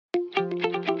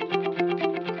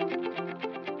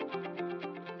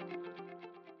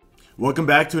Welcome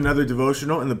back to another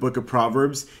devotional in the book of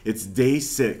Proverbs. It's day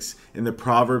 6 in the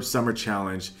Proverbs Summer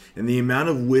Challenge, and the amount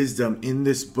of wisdom in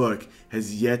this book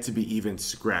has yet to be even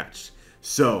scratched.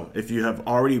 So, if you have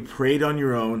already prayed on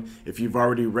your own, if you've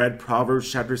already read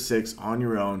Proverbs chapter 6 on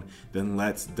your own, then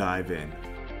let's dive in.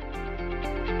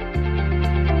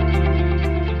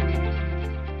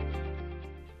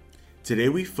 Today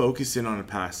we focus in on a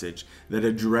passage that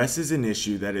addresses an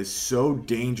issue that is so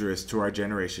dangerous to our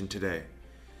generation today.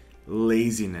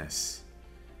 Laziness.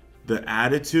 The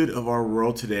attitude of our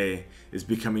world today is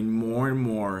becoming more and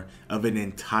more of an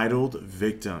entitled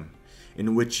victim,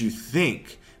 in which you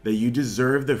think that you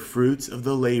deserve the fruits of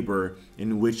the labor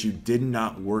in which you did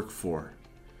not work for.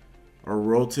 Our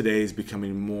world today is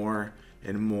becoming more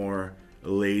and more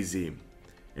lazy,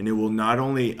 and it will not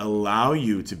only allow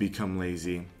you to become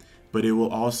lazy, but it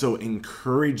will also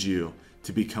encourage you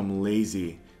to become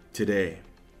lazy today.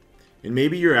 And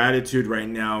maybe your attitude right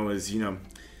now is,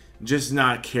 just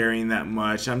not caring that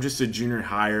much. I'm just a junior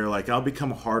hire. I'll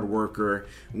become a hard worker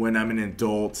when I'm an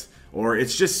adult. Or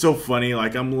it's just so funny.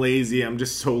 I'm lazy. I'm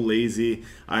just so lazy.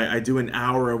 I do an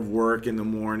hour of work in the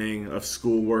morning of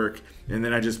schoolwork, and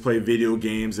then I just play video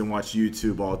games and watch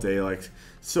YouTube all day.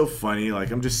 So funny.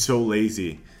 I'm just so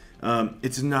lazy.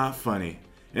 It's not funny.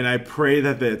 And I pray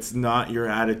that that's not your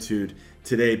attitude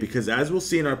today, because as we'll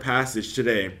see in our passage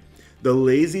today, the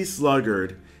lazy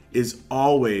sluggard is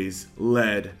always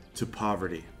led to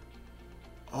poverty.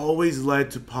 Always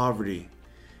led to poverty.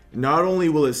 Not only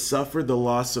will it suffer the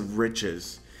loss of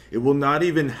riches, it will not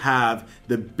even have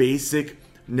the basic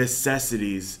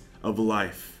necessities of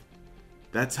life.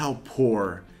 That's how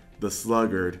poor the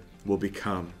sluggard will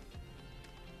become.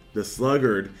 The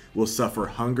sluggard will suffer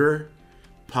hunger,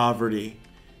 poverty,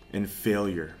 and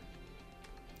failure.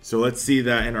 So let's see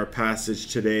that in our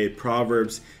passage today,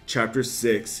 Proverbs chapter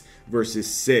 6,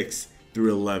 verses 6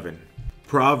 through 11.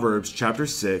 Proverbs chapter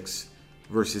 6,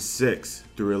 verses 6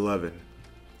 through 11.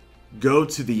 Go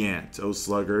to the ant, O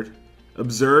sluggard,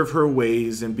 observe her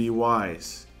ways and be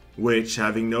wise, which,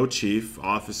 having no chief,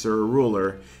 officer, or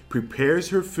ruler, prepares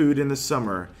her food in the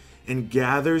summer and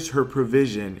gathers her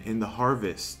provision in the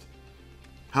harvest.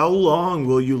 How long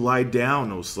will you lie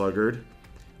down, O sluggard?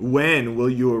 When will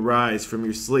you arise from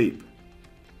your sleep?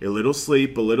 A little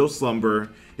sleep, a little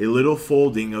slumber, a little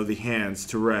folding of the hands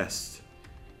to rest.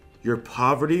 Your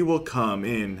poverty will come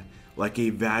in like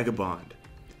a vagabond,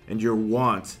 and your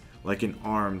want like an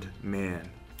armed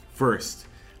man. First,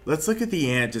 let's look at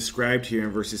the ant described here in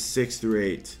verses 6 through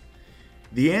 8.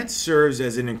 The ant serves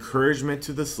as an encouragement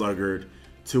to the sluggard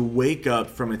to wake up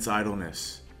from its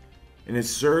idleness, and it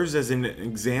serves as an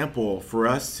example for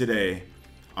us today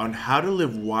on how to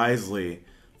live wisely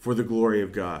for the glory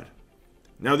of God.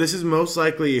 Now, this is most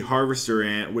likely a harvester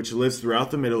ant which lives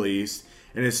throughout the Middle East,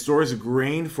 and it stores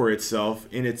grain for itself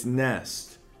in its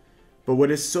nest. But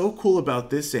what is so cool about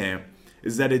this ant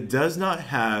is that it does not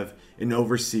have an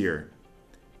overseer.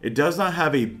 It does not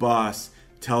have a boss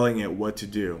telling it what to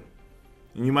do.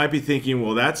 And you might be thinking,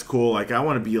 well, that's cool. I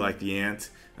want to be like the ant.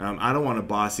 I don't want a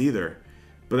boss either.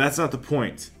 But that's not the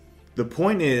point. The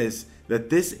point is that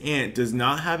this ant does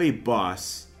not have a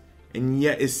boss, and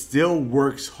yet it still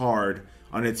works hard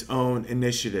on its own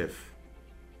initiative.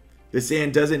 This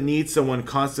ant doesn't need someone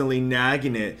constantly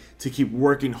nagging it to keep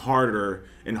working harder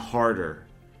and harder.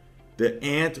 The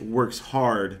ant works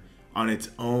hard on its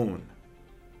own.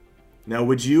 Now,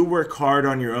 would you work hard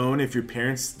on your own if your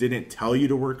parents didn't tell you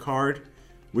to work hard?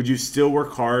 Would you still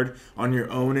work hard on your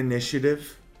own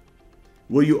initiative?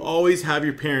 Will you always have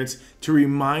your parents to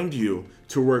remind you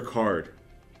to work hard?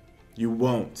 You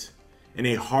won't. And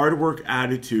a hard work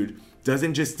attitude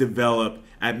doesn't just develop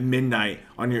at midnight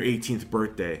on your 18th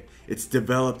birthday. It's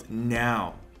developed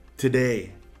now,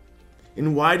 today.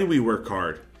 And why do we work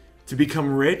hard? To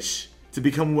become rich? To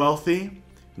become wealthy?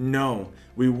 No,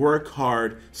 we work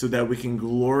hard so that we can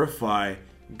glorify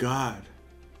God.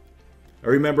 I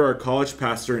remember our college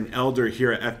pastor and elder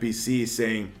here at FBC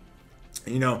saying,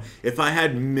 if I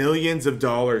had millions of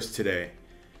dollars today,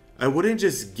 I wouldn't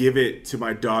just give it to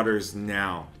my daughters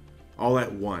now, all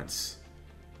at once.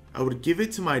 I would give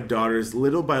it to my daughters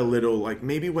little by little,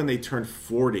 maybe when they turn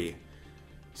 40,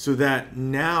 so that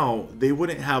now they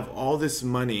wouldn't have all this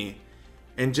money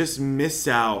and just miss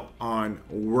out on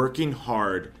working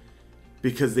hard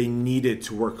because they needed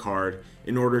to work hard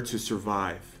in order to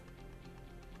survive.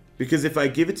 Because if I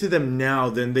give it to them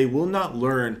now, then they will not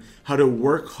learn how to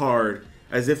work hard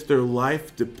as if their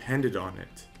life depended on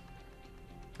it.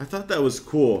 I thought that was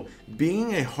cool.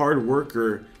 Being a hard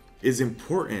worker is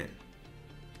important,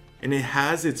 and it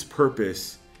has its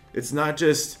purpose. It's not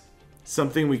just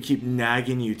something we keep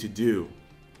nagging you to do.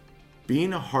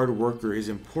 being a hard worker is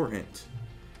important.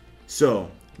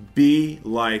 So, be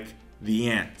like the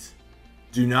ant.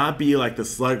 Do not be like the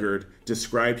sluggard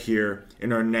described here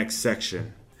in our next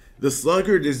section. The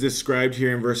sluggard is described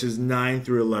here in verses 9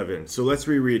 through 11. So let's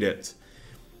reread it.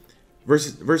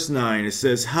 Verse 9, it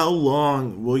says, "How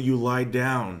long will you lie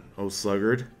down, O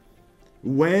sluggard?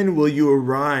 When will you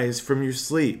arise from your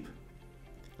sleep?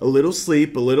 A little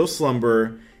sleep, a little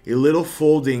slumber, a little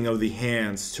folding of the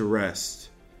hands to rest.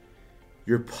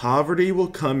 Your poverty will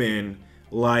come in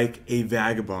like a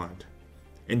vagabond,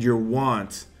 and your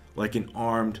want like an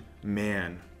armed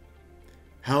man.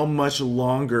 How much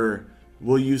longer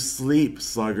will you sleep,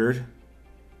 sluggard?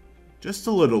 Just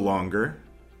a little longer."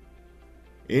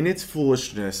 In its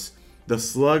foolishness, the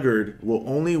sluggard will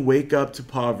only wake up to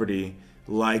poverty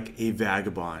like a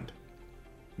vagabond,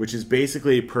 which is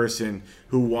basically a person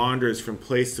who wanders from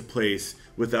place to place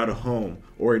without a home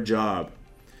or a job.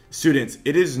 Students,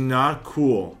 it is not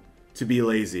cool to be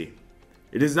lazy.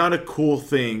 It is not a cool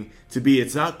thing to be.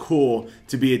 It's not cool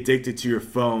to be addicted to your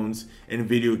phones and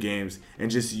video games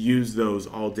and just use those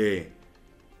all day.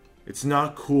 It's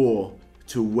not cool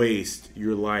to waste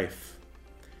your life.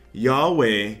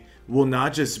 Yahweh will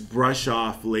not just brush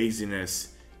off laziness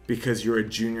because you're a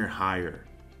junior hire.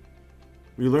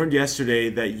 We learned yesterday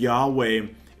that Yahweh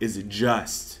is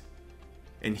just,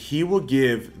 and He will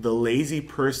give the lazy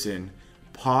person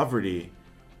poverty,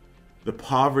 the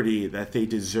poverty that they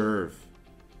deserve.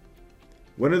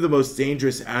 One of the most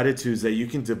dangerous attitudes that you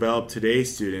can develop today,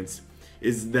 students,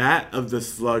 is that of the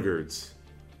sluggards,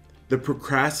 the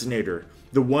procrastinator,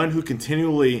 the one who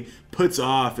continually puts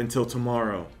off until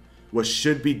tomorrow what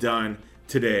should be done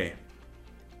today.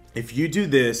 If you do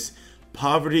this,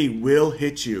 poverty will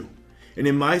hit you. And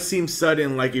it might seem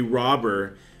sudden like a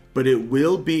robber, but it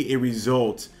will be a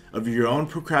result of your own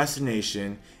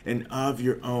procrastination and of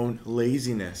your own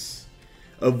laziness.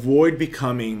 Avoid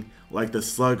becoming like the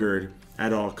sluggard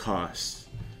at all costs.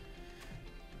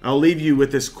 I'll leave you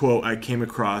with this quote I came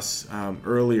across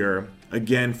earlier,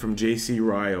 again from J.C.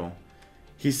 Ryle.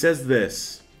 He says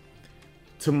this: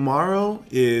 "Tomorrow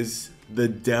is the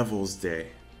devil's day,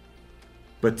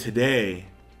 but today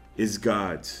is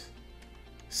God's."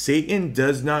 Satan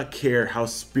does not care how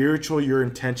spiritual your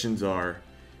intentions are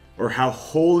or how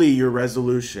holy your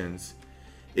resolutions,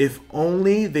 if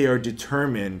only they are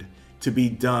determined to be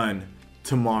done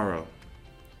tomorrow.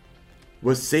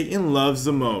 What Satan loves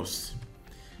the most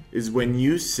is when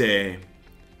you say,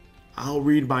 "I'll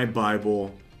read my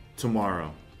Bible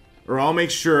tomorrow," or "I'll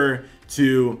make sure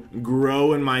to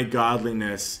grow in my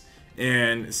godliness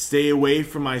and stay away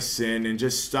from my sin and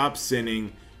just stop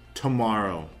sinning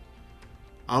tomorrow.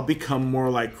 I'll become more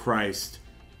like Christ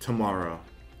tomorrow."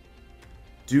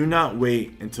 Do not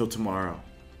wait until tomorrow.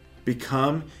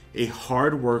 Become a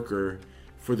hard worker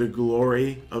for the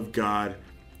glory of God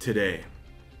today.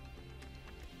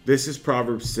 This is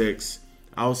Proverbs 6.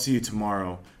 I'll see you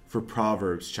tomorrow for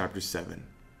Proverbs chapter 7.